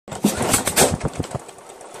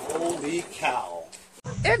Holy cow.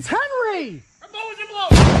 It's Henry! From Mowers and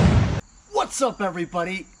Blowers! What's up,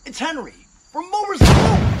 everybody? It's Henry from Mowers and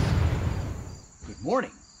Blowers. Good morning.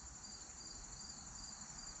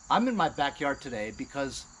 I'm in my backyard today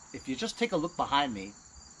because if you just take a look behind me,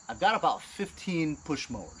 I've got about 15 push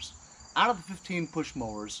mowers. Out of the 15 push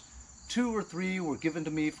mowers, 2 or 3 were given to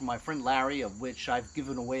me from my friend Larry, of which I've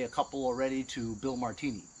given away a couple already to Bill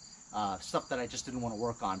Martini. Stuff that I just didn't want to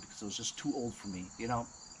work on because it was just too old for me, you know?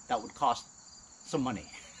 That would cost some money.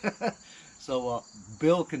 So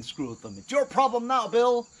Bill can screw with them. It's your problem now,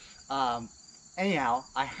 Bill. Anyhow,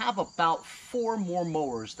 I have about 4 more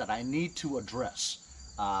mowers that I need to address.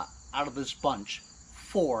 Out of this bunch,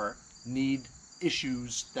 4 need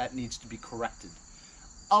issues that needs to be corrected.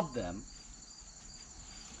 Of them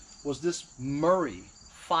was this Murray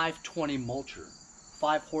 520 mulcher,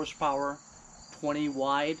 5 horsepower, 20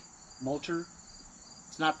 wide mulcher.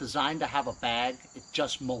 It's not designed to have a bag, it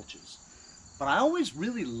just mulches. But I always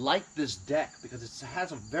really liked this deck because it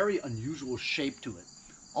has a very unusual shape to it.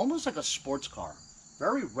 Almost like a sports car.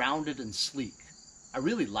 Very rounded and sleek. I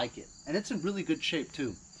really like it. And it's in really good shape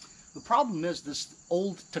too. The problem is this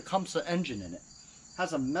old Tecumseh engine in it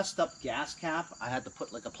has a messed up gas cap. I had to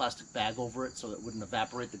put like a plastic bag over it so it wouldn't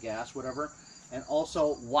evaporate the gas, whatever. And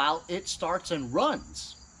also, while it starts and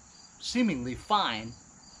runs seemingly fine,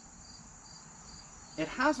 it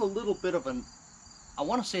has a little bit of an, I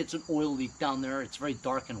want to say it's an oil leak down there. It's very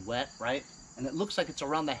dark and wet, right? And it looks like it's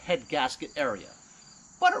around the head gasket area.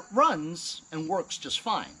 But it runs and works just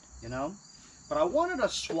fine, you know? But I wanted to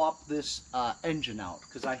swap this engine out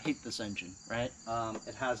because I hate this engine, right?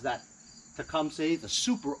 It has that Tecumseh, the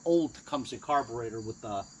super old Tecumseh carburetor with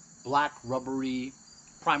the black rubbery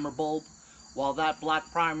primer bulb. While that black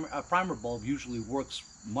primer bulb usually works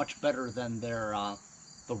much better than their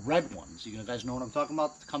the red ones. You guys know what I'm talking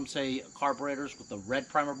about? The Tecumseh carburetors with the red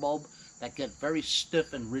primer bulb that get very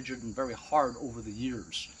stiff and rigid and very hard over the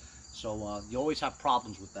years. So you always have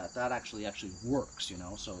problems with that. That actually works, you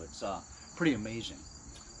know, so it's pretty amazing.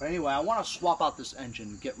 But anyway, I want to swap out this engine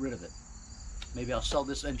and get rid of it. Maybe I'll sell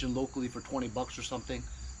this engine locally for 20 bucks or something,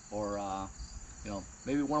 or you know,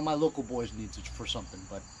 maybe one of my local boys needs it for something,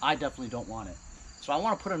 but I definitely don't want it. So I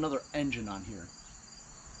want to put another engine on here.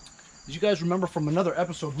 As you guys remember from another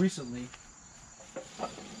episode recently,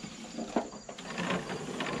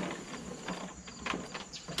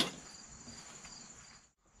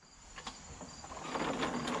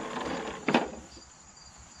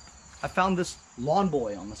 I found this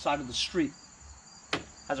Lawnboy on the side of the street.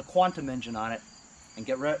 Has a quantum engine on it, and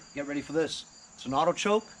get ready for this. It's an auto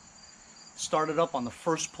choke. Started up on the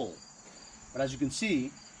first pull, but as you can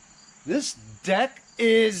see, this deck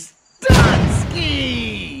is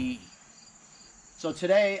DONESKI. So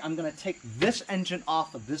today I'm gonna take this engine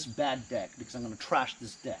off of this bad deck because I'm gonna trash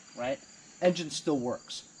this deck. Right? Engine still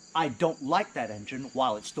works. I don't like that engine.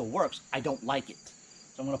 While it still works, I don't like it.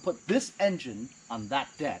 So I'm gonna put this engine on that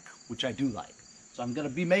deck, which I do like. So I'm gonna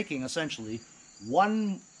be making essentially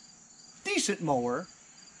 1 decent mower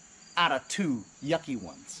out of 2 yucky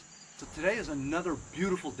ones. So today is another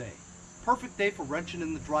beautiful day. Perfect day for wrenching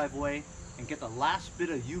in the driveway and get the last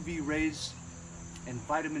bit of UV rays and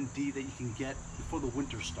vitamin D that you can get before the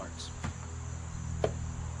winter starts.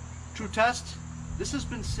 True test, this has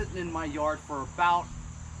been sitting in my yard for about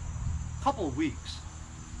a couple of weeks.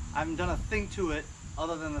 I haven't done a thing to it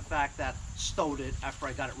other than the fact that I stowed it after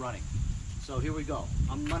I got it running. So here we go.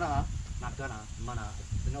 I'm gonna, I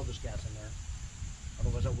know there's gas in there.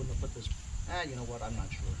 Otherwise I wouldn't have put this, you know what, I'm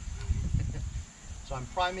not sure. So I'm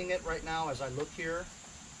priming it right now as I look here.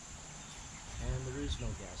 And there is no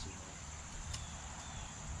gas in there.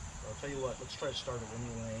 So I'll tell you what, let's try to start it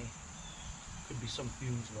anyway. Could be some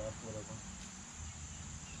fumes left, whatever.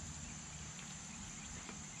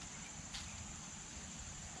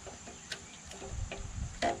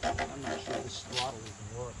 I'm not sure this throttle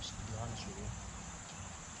even works, to be honest with you.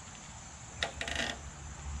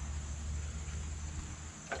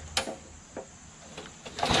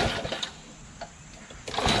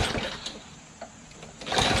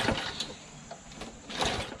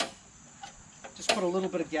 Just put a little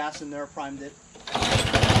bit of gas in there, primed it.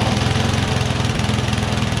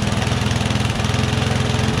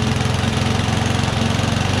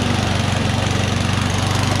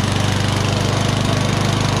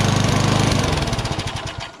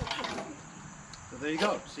 There you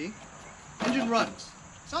go, see? Engine runs.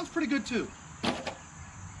 Sounds pretty good too.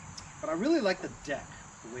 But I really like the deck,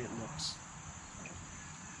 the way it looks.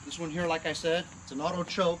 This one here, like I said, it's an auto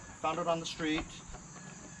choke. Found it on the street.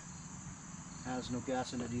 Has no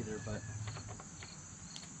gas in it either, but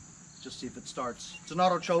just see if it starts. It's an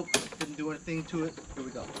auto choke, didn't do anything to it. Here we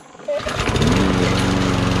go.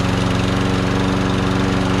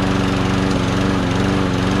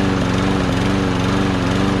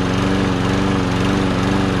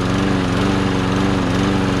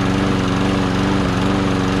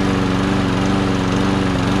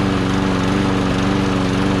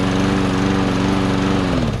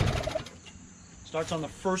 Starts on the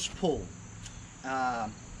first pull.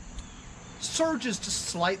 Surges just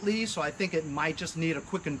slightly, so I think it might just need a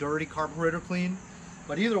quick and dirty carburetor clean.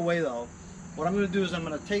 But either way though, what I'm going to do is I'm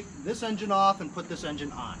going to take this engine off and put this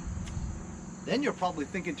engine on. Then you're probably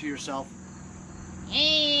thinking to yourself,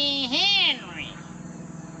 Hey, Henry,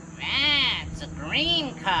 that's a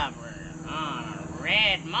green cover on a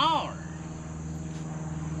red mower.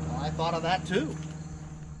 well, I thought of that too.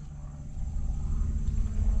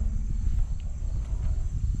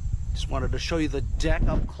 Just wanted to show you the deck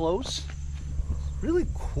up close. Really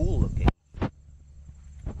cool looking.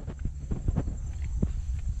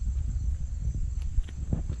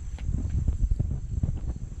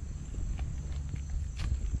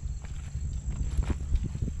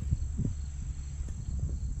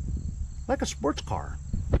 Like a sports car.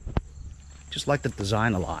 Just like the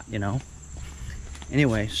design a lot, you know.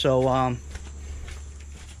 Anyway, so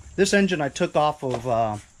this engine I took off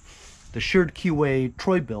of the Sheared Keyway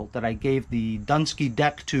Troybilt that I gave the DONESKI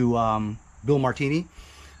deck to Bill Martini.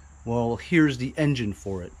 Well, here's the engine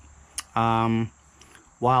for it.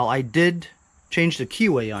 While I did change the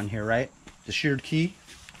keyway on here, right, the sheared key,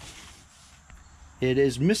 it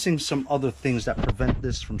is missing some other things that prevent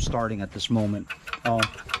this from starting at this moment.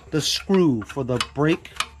 The screw for the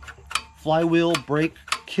brake, flywheel, brake,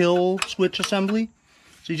 kill switch assembly.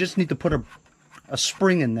 So you just need to put a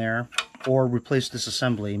spring in there or replace this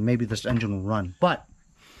assembly. Maybe this engine will run. But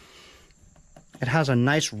it has a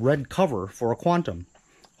nice red cover for a Quantum.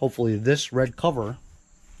 Hopefully this red cover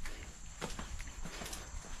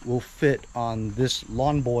will fit on this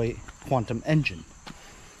Lawnboy Quantum engine.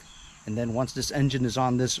 And then once this engine is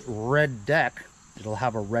on this red deck, it'll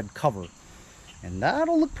have a red cover. And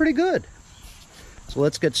that'll look pretty good. So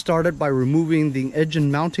let's get started by removing the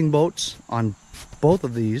engine mounting bolts on both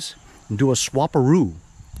of these and do a swap-a-roo.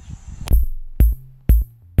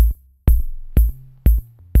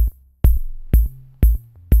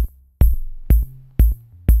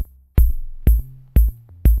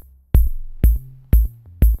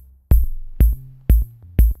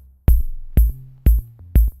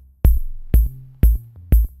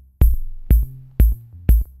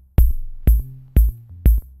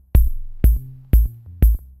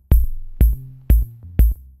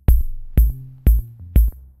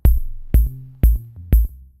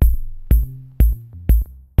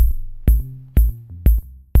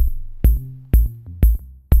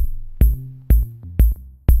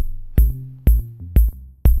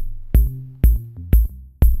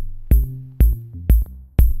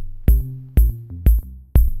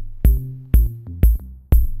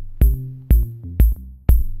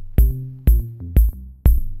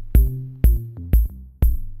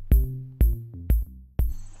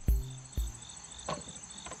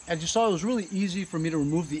 As you saw, it was really easy for me to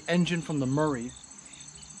remove the engine from the Murray.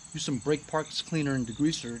 Use some brake parts cleaner and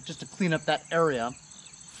degreaser just to clean up that area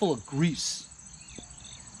full of grease.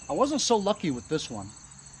 I wasn't so lucky with this one.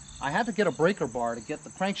 I had to get a breaker bar to get the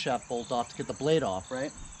crankshaft bolt off to get the blade off,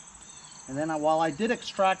 right? And then while I did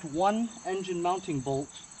extract one engine mounting bolt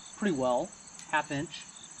pretty well, 1/2 inch,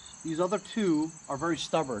 these other two are very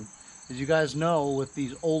stubborn. As you guys know, with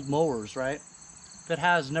these old mowers, right? If it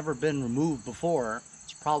has never been removed before,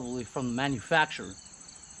 probably from the manufacturer.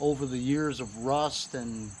 Over the years of rust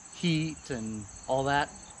and heat and all that,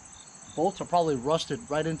 bolts are probably rusted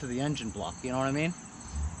right into the engine block, you know what I mean?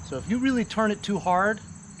 So if you really turn it too hard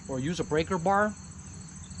or use a breaker bar,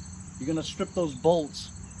 you're going to strip those bolts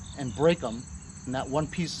and break them, and that one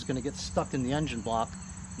piece is going to get stuck in the engine block.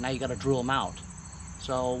 Now you got to drill them out.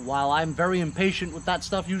 So while I'm very impatient with that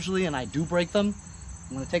stuff usually, and I do break them,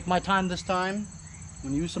 I'm going to take my time this time. I'm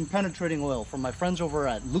going to use some penetrating oil from my friends over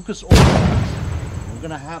at Lucas Oil. We're going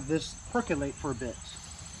to have this percolate for a bit.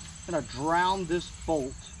 I'm going to drown this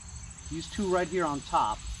bolt, these two right here on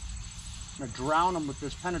top. I'm going to drown them with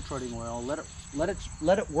this penetrating oil. Let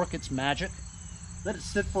it work its magic. Let it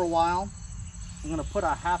sit for a while. I'm going to put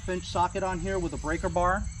a 1/2 inch socket on here with a breaker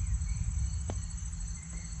bar.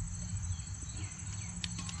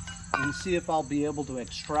 And see if I'll be able to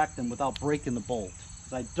extract them without breaking the bolt.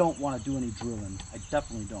 I don't want to do any drilling. I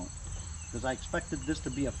definitely don't. Because I expected this to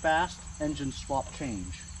be a fast engine swap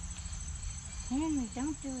change. Henry,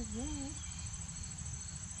 don't do it yet.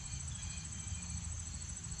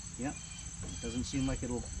 Yep. It doesn't seem like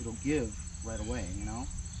it'll give right away, you know.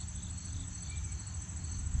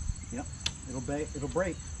 Yep, it'll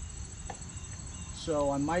break.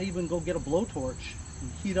 So I might even go get a blowtorch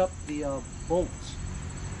and heat up the bolts.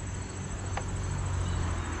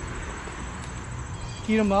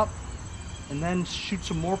 Heat them up and then shoot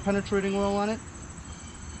some more penetrating oil on it.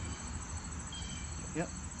 Yep,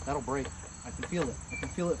 that'll break. I can feel it. I can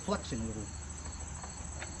feel it flexing a little.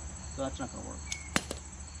 So that's not gonna work.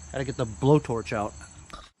 Gotta get the blowtorch out.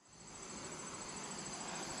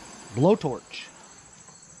 Blowtorch.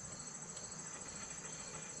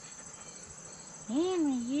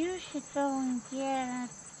 Henry, you should go and get a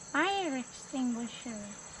fire extinguisher.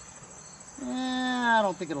 I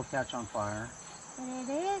don't think it'll catch on fire. But it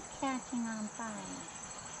is catching on fire.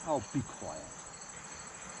 Oh, be quiet.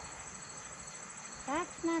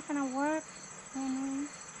 That's not gonna work, Henry.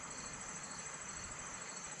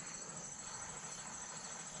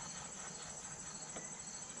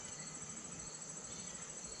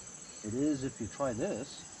 It is if you try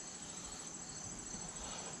this.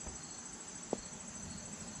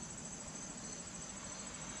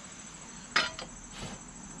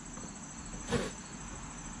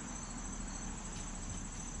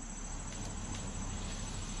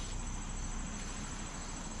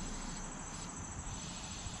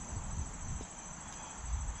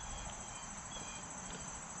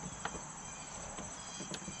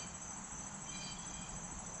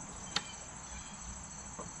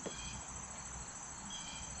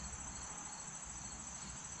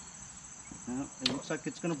 Well, it looks like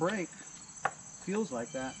it's going to break. Feels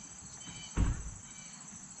like that.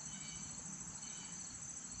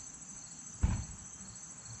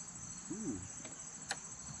 Ooh.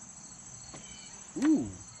 Ooh.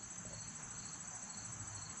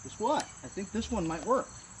 Guess what? I think this one might work.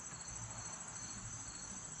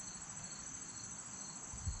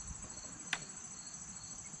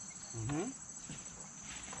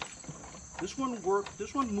 This one worked.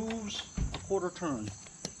 This one moves a quarter turn.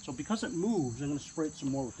 So because it moves, I'm going to spray it some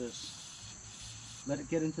more with this. Let it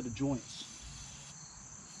get into the joints.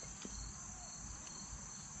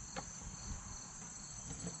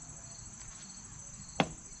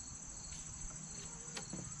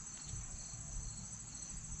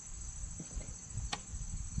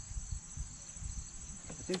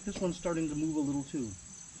 I think this one's starting to move a little too.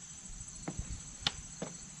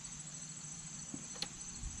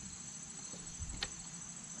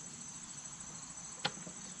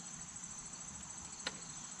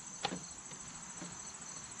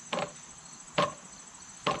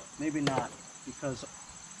 Maybe not, because it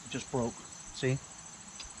just broke. See?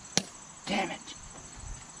 Damn it!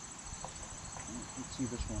 Let's see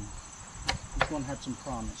this one. This one had some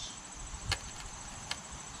promise.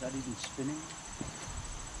 Is that even spinning?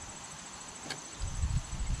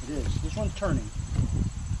 It is. This one's turning.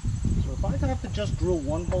 So if I have to just drill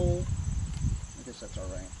one hole, I guess that's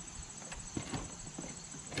alright.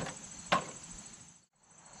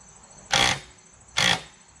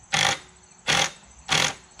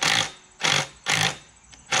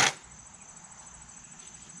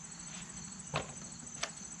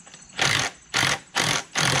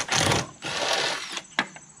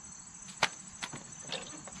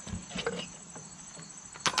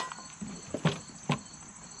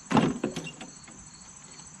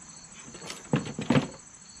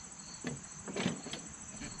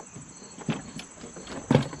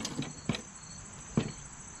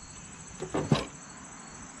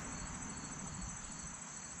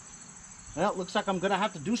 Well, it looks like I'm gonna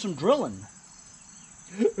have to do some drilling.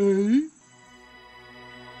 Hey?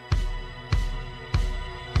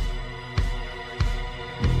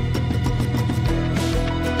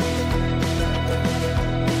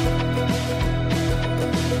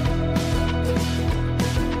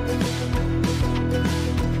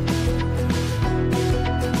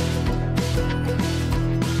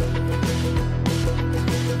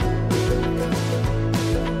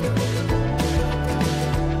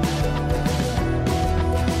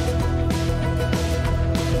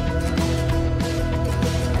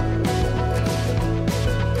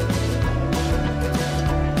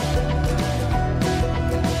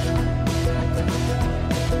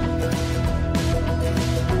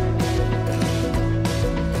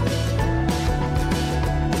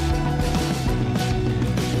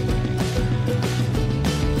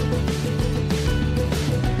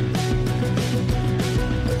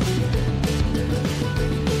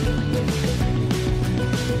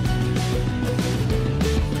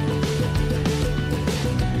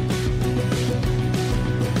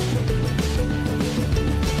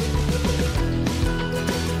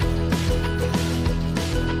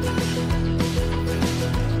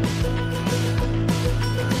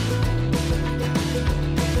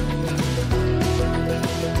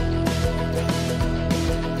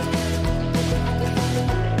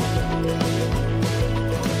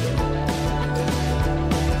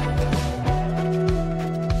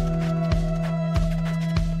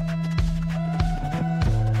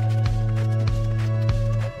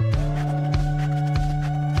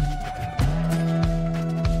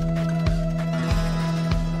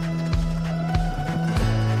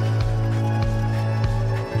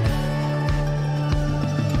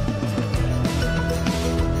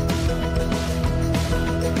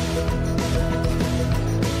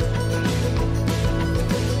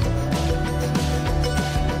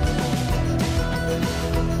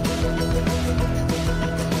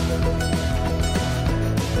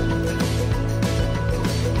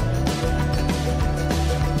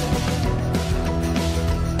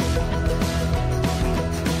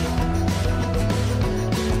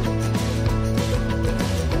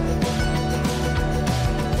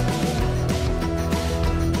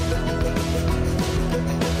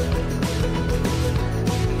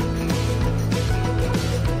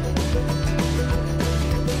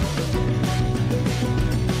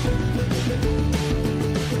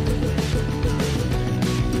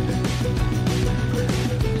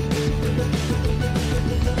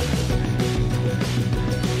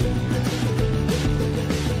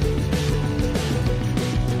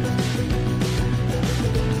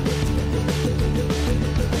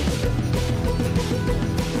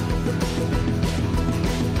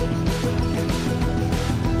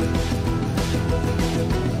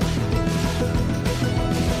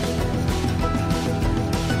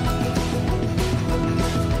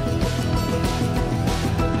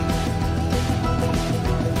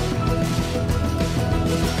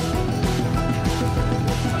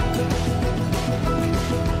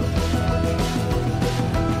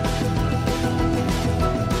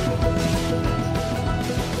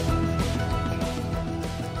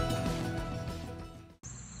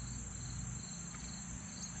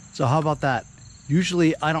 So how about that?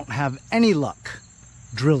 Usually I don't have any luck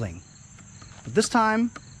drilling, but this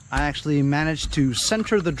time I actually managed to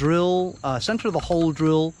center the drill, center the hole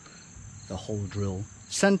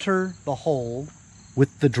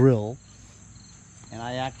with the drill, and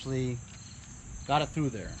I actually got it through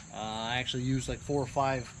there. I actually used like 4 or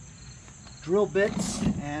 5 drill bits,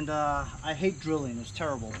 and I hate drilling. It's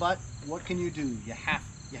terrible, but what can you do? You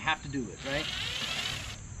have to do it, right?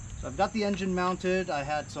 So I've got the engine mounted. I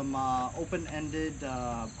had some open-ended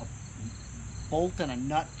a bolt and a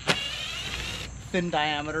nut, thin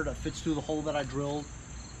diameter, that fits through the hole that I drilled,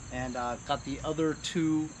 and got the other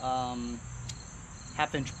 2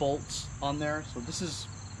 half-inch bolts on there. So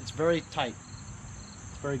it's very tight.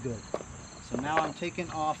 It's very good. So now I'm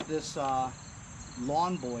taking off this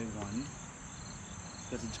Lawnboy one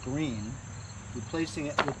because it's green, replacing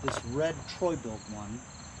it with this red Troybilt one.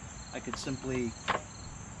 I could simply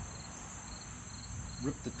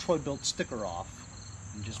rip the Troybilt sticker off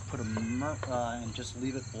and just put and just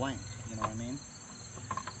leave it blank. You know what I mean?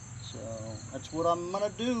 So that's what I'm gonna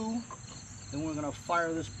do. Then we're gonna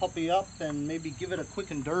fire this puppy up and maybe give it a quick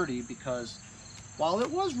and dirty, because while it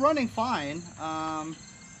was running fine,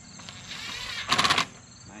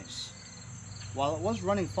 nice. While it was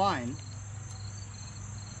running fine,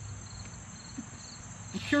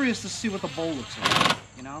 I'm curious to see what the bowl looks like,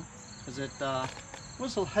 you know, because it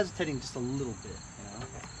was hesitating just a little bit, you know.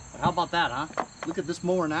 But how about that, huh? Look at this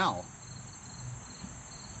mower now.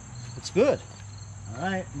 It's good. All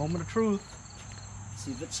right, moment of truth. Let's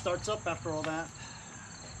see if it starts up after all that.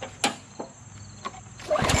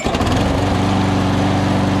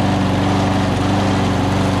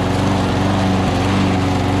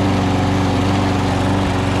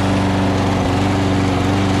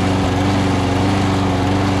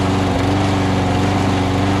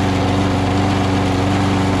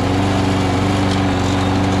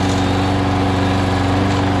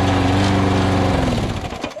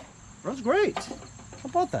 Great. How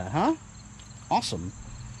about that, huh? Awesome.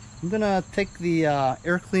 I'm gonna take the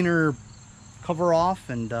air cleaner cover off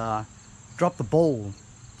and drop the bowl,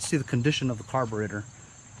 see the condition of the carburetor,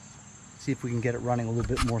 see if we can get it running a little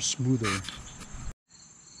bit more smoother.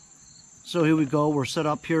 So here we go. We're set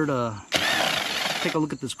up here to take a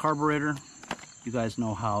look at this carburetor. You guys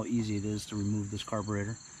know how easy it is to remove this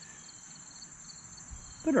carburetor.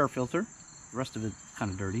 Good air filter. The rest of it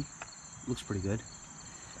kind of dirty. Looks pretty good.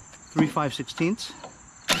 3 5/16.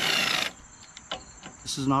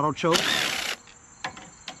 This is an auto choke.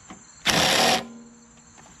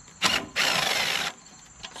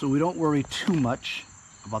 So we don't worry too much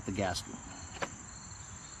about the gasket.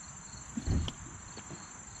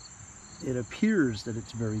 It appears that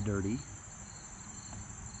it's very dirty.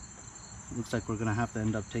 It looks like we're going to have to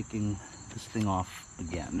end up taking this thing off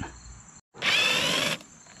again.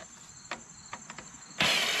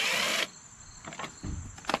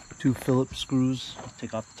 Two Phillips screws,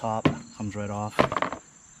 take off the top, comes right off.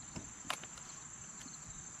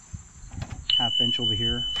 Half inch over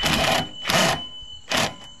here.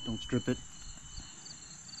 Don't strip it.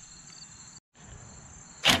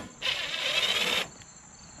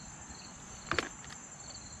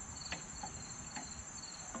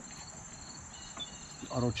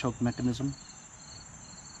 Auto choke mechanism.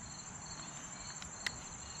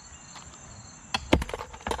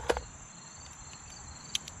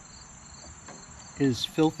 It is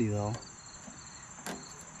filthy though.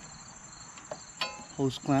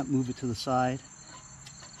 Hose clamp, move it to the side.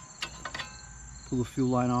 Pull the fuel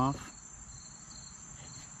line off.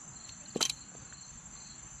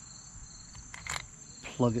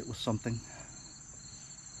 Plug it with something.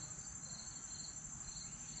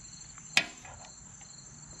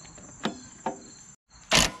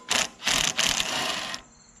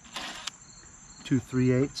 Two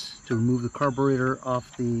 3/8 to remove the carburetor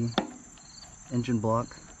off the engine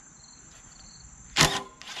block.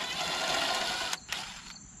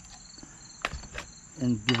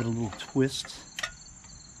 And give it a little twist.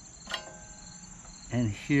 And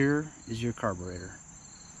here is your carburetor.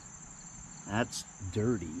 That's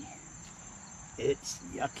dirty. It's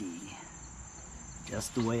yucky.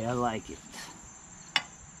 Just the way I like it.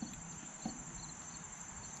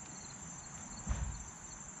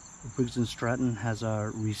 The Briggs & Stratton has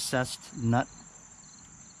a recessed nut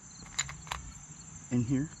in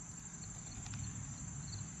here.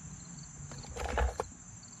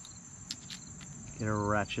 Get a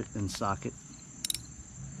ratchet and socket.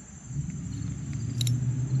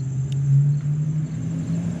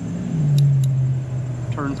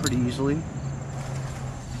 Turn pretty easily.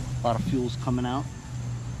 A lot of fuel's coming out.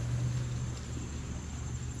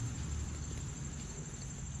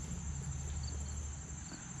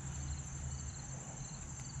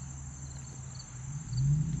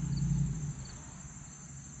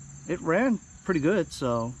 it ran pretty good,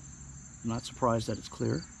 so I'm not surprised that it's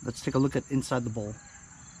clear. Let's take a look at inside the bowl.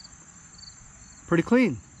 Pretty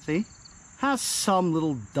clean, see? Has some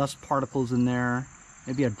little dust particles in there,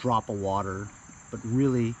 maybe a drop of water, but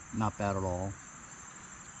really not bad at all.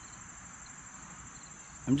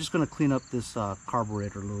 I'm just going to clean up this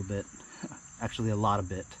carburetor a little bit, actually a lot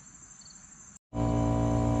of it.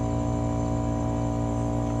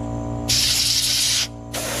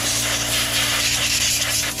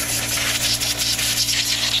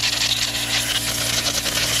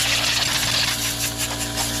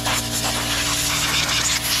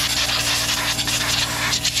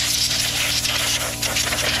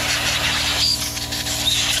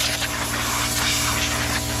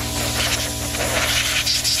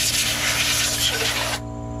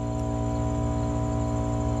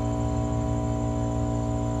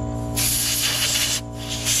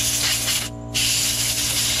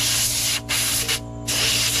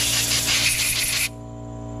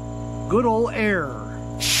 Good old air.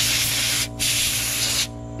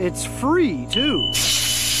 It's free too.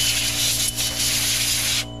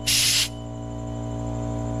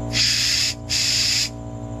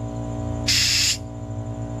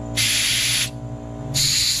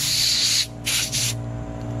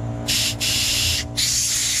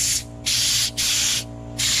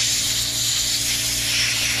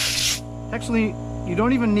 Actually, you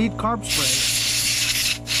don't even need carb spray.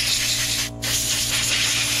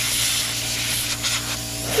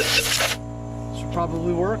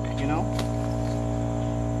 Probably work, you know,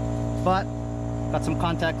 but got some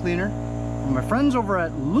contact cleaner from my friends over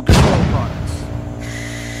at Lucas Oil Products.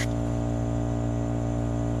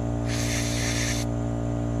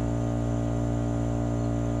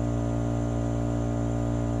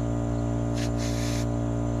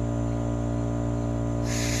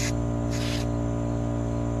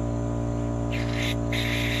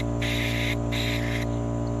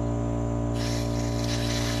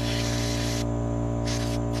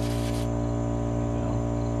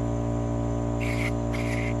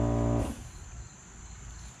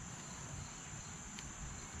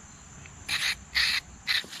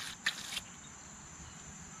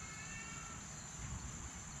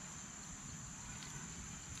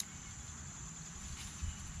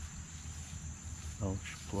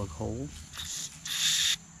 Plug hole.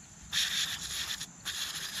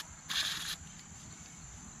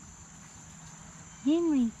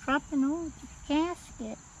 Henry dropping over the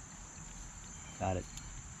gasket. Got it.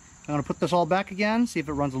 I'm going to put this all back again, see if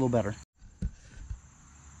it runs a little better.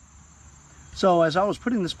 So as I was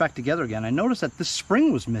putting this back together again, I noticed that this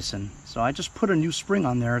spring was missing. So I just put a new spring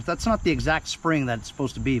on there. That's not the exact spring that it's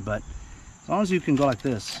supposed to be, but as long as you can go like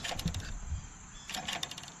this,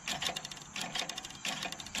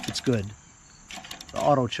 it's good. The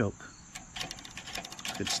auto choke.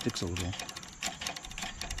 It sticks a little.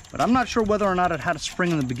 But I'm not sure whether or not it had a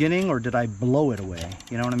spring in the beginning or did I blow it away.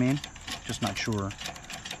 You know what I mean? Just not sure.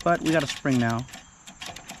 But we got a spring now.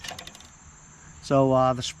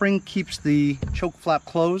 So the spring keeps the choke flap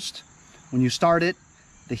closed. When you start it,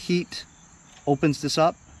 the heat opens this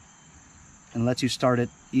up and lets you start it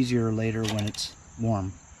easier later when it's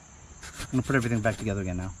warm. I'm gonna put everything back together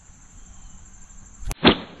again now.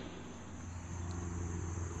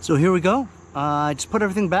 So here we go. I just put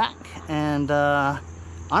everything back, and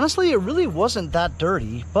honestly, it really wasn't that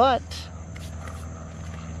dirty, but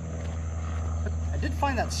I did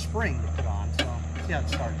find that spring to put on, so let's see how it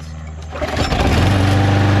starts.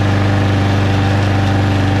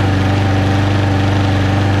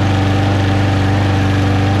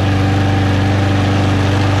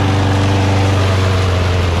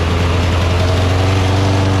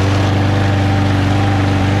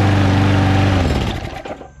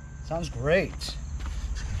 Sounds great.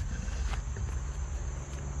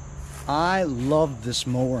 I love this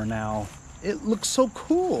mower now. It looks so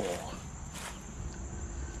cool.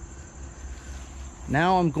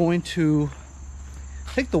 Now I'm going to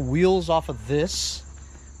take the wheels off of this,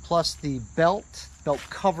 plus the belt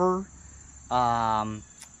cover, PTO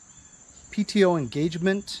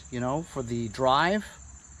engagement, you know, for the drive,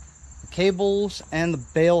 the cables, and the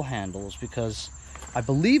bail handles, because I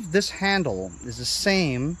believe this handle is the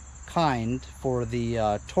same kind for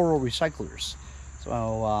the Toro recyclers.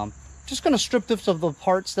 So just going to strip this of the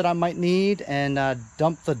parts that I might need and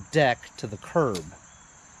dump the deck to the curb.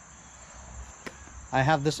 I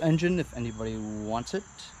have this engine if anybody wants it.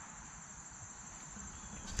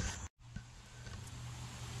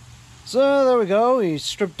 So there we go. We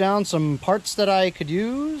stripped down some parts that I could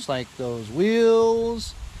use, like those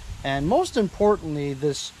wheels, and most importantly,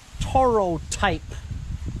 this Toro type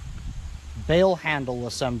bail handle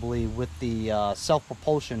assembly with the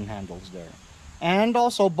self-propulsion handles there. And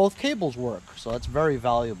also both cables work, so that's very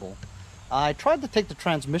valuable. I tried to take the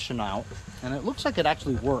transmission out, and it looks like it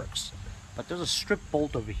actually works. But there's a strip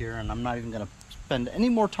bolt over here, and I'm not even going to spend any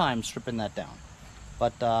more time stripping that down.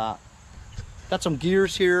 But got some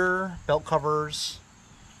gears here, belt covers.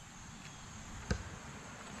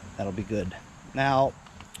 That'll be good. Now,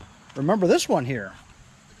 remember this one here,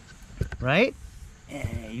 right?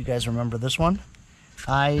 You guys remember this one?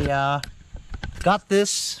 I got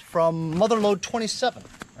this from Motherlode 27,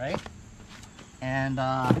 right? And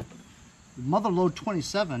Motherlode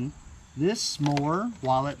 27, this mower,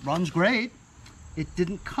 while it runs great, it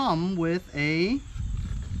didn't come with a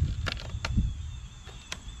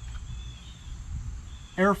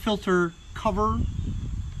air filter cover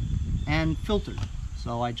and filter.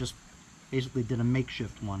 So I just basically did a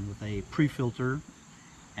makeshift one with a pre-filter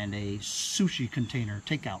and a sushi container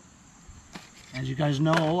takeout. As you guys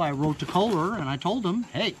know, I wrote to Kohler and I told them,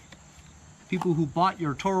 hey, people who bought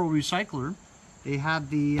your Toro recycler, they had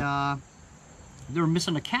the, they were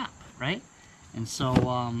missing a cap, right? And so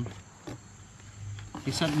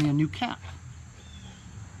they sent me a new cap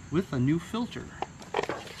with a new filter.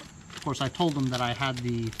 Of course, I told them that I had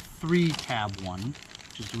the 3-tab one,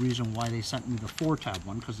 which is the reason why they sent me the 4-tab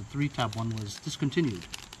one, because the 3-tab one was discontinued.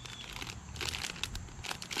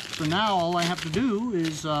 So now all I have to do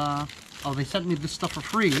is, oh, they sent me this stuff for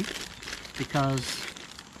free because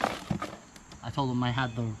I told them I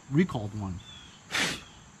had the recalled one.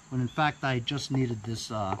 When in fact I just needed this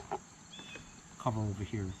cover over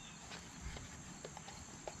here.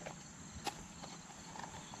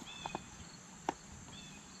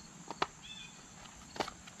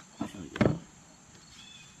 There we go.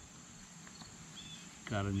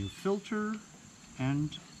 Got a new filter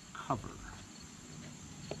and cover.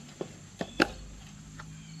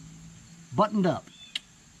 Buttoned up.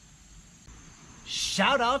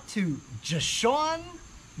 Shout out to Jashawn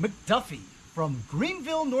McDuffie from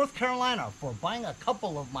Greenville, North Carolina for buying a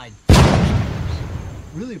couple of my stickers.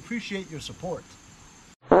 Really appreciate your support.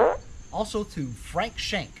 Also to Frank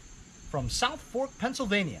Shank from South Fork,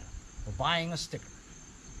 Pennsylvania for buying a sticker.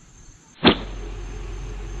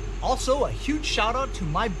 Also a huge shout out to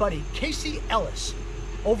my buddy Casey Ellis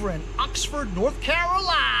over in Oxford, North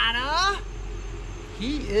Carolina.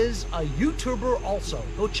 He is a YouTuber also.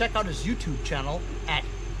 Go check out his YouTube channel at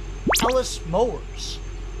Ellis Mowers.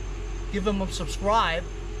 Give him a subscribe.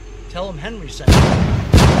 Tell him Henry sent you.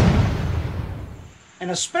 And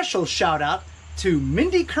a special shout out to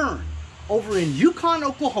Mindy Kern over in Yukon,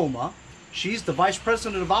 Oklahoma. She's the Vice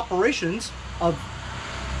President of Operations of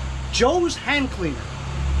Joe's Hand Cleaner,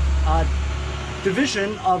 a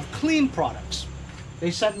division of clean products. They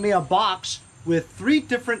sent me a box with 3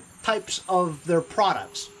 different types of their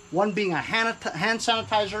products. One being a hand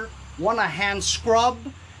sanitizer, one a hand scrub,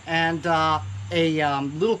 and a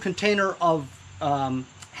little container of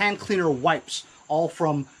hand cleaner wipes, all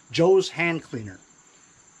from Joe's Hand Cleaner.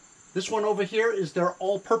 This one over here is their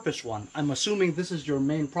all-purpose one. I'm assuming this is your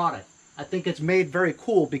main product. I think it's made very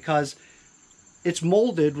cool because it's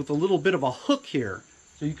molded with a little bit of a hook here.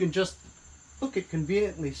 So you can just hook it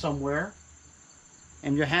conveniently somewhere.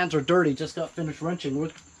 And your hands are dirty, just got finished wrenching. We're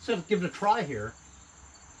just going to give it a try here.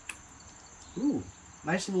 Ooh,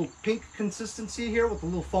 nice little pink consistency here with a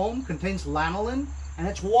little foam. Contains lanolin, and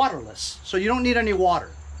it's waterless, so you don't need any water.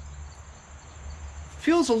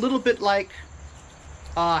 Feels a little bit like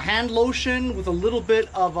hand lotion with a little bit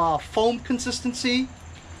of foam consistency.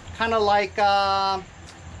 Kind of like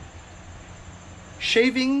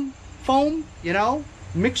shaving foam, you know,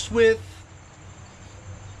 mixed with...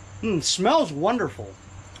 smells wonderful.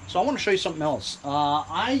 So I want to show you something else.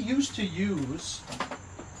 I used to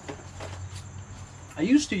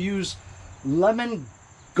use lemon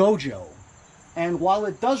gojo, and while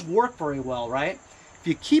it does work very well, right? If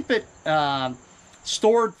you keep it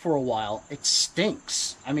stored for a while, it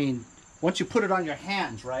stinks. I mean, once you put it on your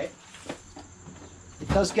hands, right? It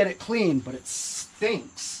does get it clean, but it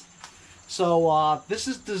stinks. So this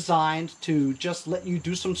is designed to just let you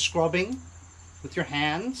do some scrubbing with your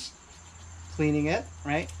hands, cleaning it,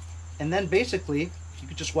 right? And then basically, you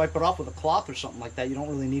could just wipe it off with a cloth or something like that. You don't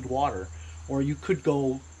really need water. Or you could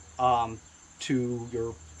go to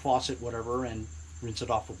your faucet, whatever, and rinse it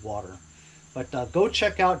off with water. But go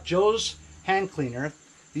check out Joe's Hand Cleaner.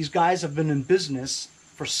 These guys have been in business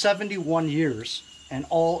for 71 years and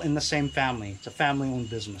all in the same family. It's a family-owned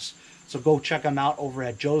business. So go check them out over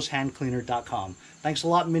at joeshandcleaner.com. Thanks a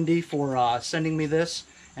lot, Mindy, for sending me this.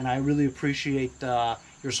 And I really appreciate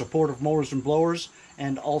your support of Mowers and Blowers,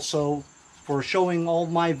 and also for showing all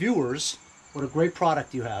my viewers what a great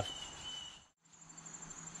product you have.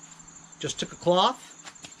 Just took a cloth.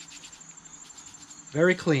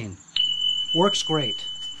 Very clean. Works great.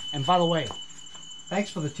 And by the way,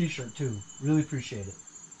 thanks for the t-shirt too. Really appreciate it.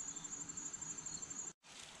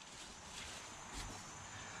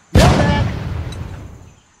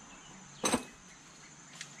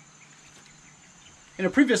 In a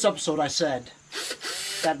previous episode, I said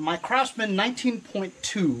that my Craftsman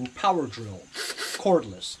 19.2 power drill,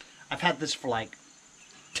 cordless, I've had this for like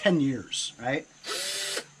 10 years, right?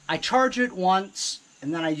 I charge it once,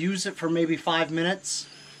 and then I use it for maybe 5 minutes.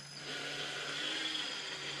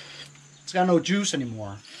 It's got no juice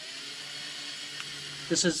anymore.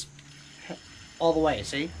 This is all the way,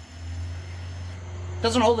 see? It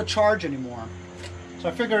doesn't hold a charge anymore. So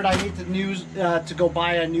I figured I need to go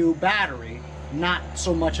buy a new battery. Not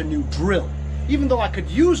so much a new drill. Even though I could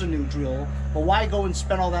use a new drill, but why go and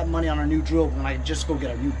spend all that money on a new drill when I could just go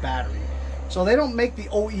get a new battery? So they don't make the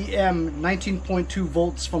OEM 19.2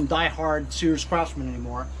 volts from Die Hard Sears Craftsman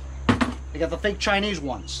anymore. They got the fake Chinese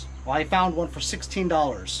ones. Well, I found one for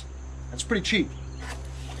 $16. That's pretty cheap.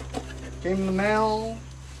 Came in the mail.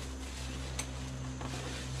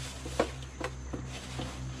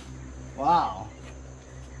 Wow.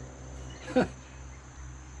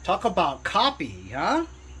 Talk about copy, huh?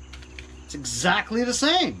 It's exactly the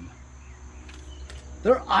same.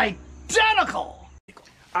 They're identical.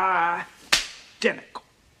 Identical.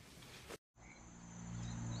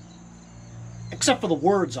 Except for the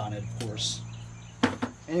words on it, of course.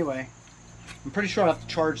 Anyway, I'm pretty sure I have to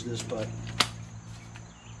charge this, but...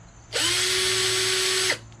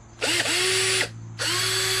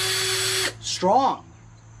 Strong.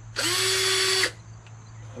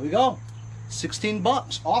 There we go. 16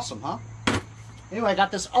 bucks. Awesome, huh? Anyway, I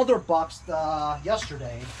got this other box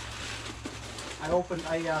yesterday.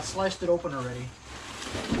 I sliced it open already.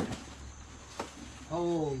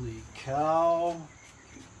 Holy cow.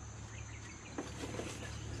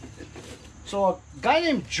 So a guy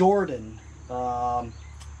named Jordan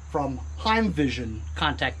from Heim Vision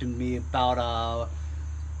contacted me about a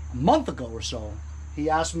month ago or so. He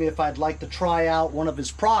asked me if I'd like to try out one of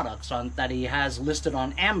his products that he has listed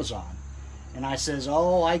on Amazon. And I says,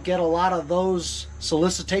 oh, I get a lot of those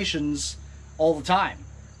solicitations all the time.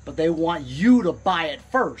 But they want you to buy it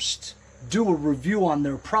first, do a review on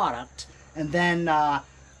their product, and then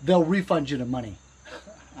they'll refund you the money.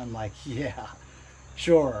 I'm like, yeah,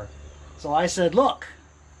 sure. So I said, look,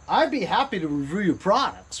 I'd be happy to review your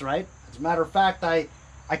products, right? As a matter of fact, I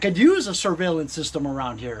could use a surveillance system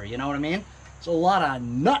around here, you know what I mean? There's a lot of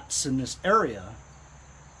nuts in this area.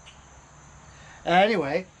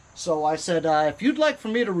 Anyway, so I said, if you'd like for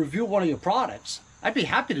me to review one of your products, I'd be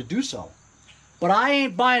happy to do so. But I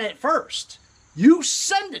ain't buying it first. You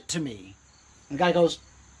send it to me. And the guy goes,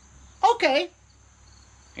 okay,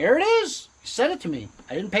 here it is. He sent it to me.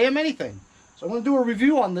 I didn't pay him anything. So I'm going to do a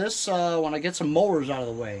review on this when I get some mowers out of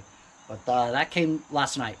the way. But that came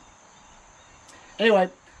last night. Anyway,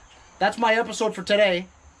 that's my episode for today.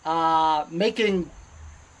 Making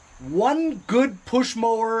one good push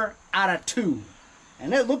mower out of 2.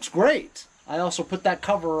 And it looks great. I also put that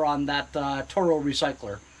cover on that Toro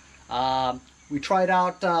recycler. We tried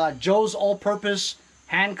out Joe's all-purpose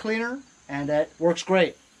hand cleaner, and it works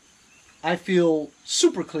great. I feel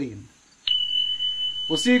super clean.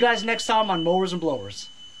 We'll see you guys next time on Mowers and Blowers.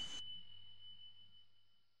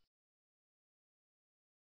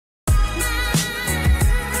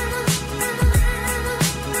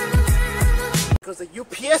 Because the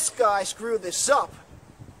UPS guy screwed this up.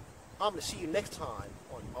 I'm going to see you next time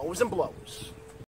on Mowers and Blowers.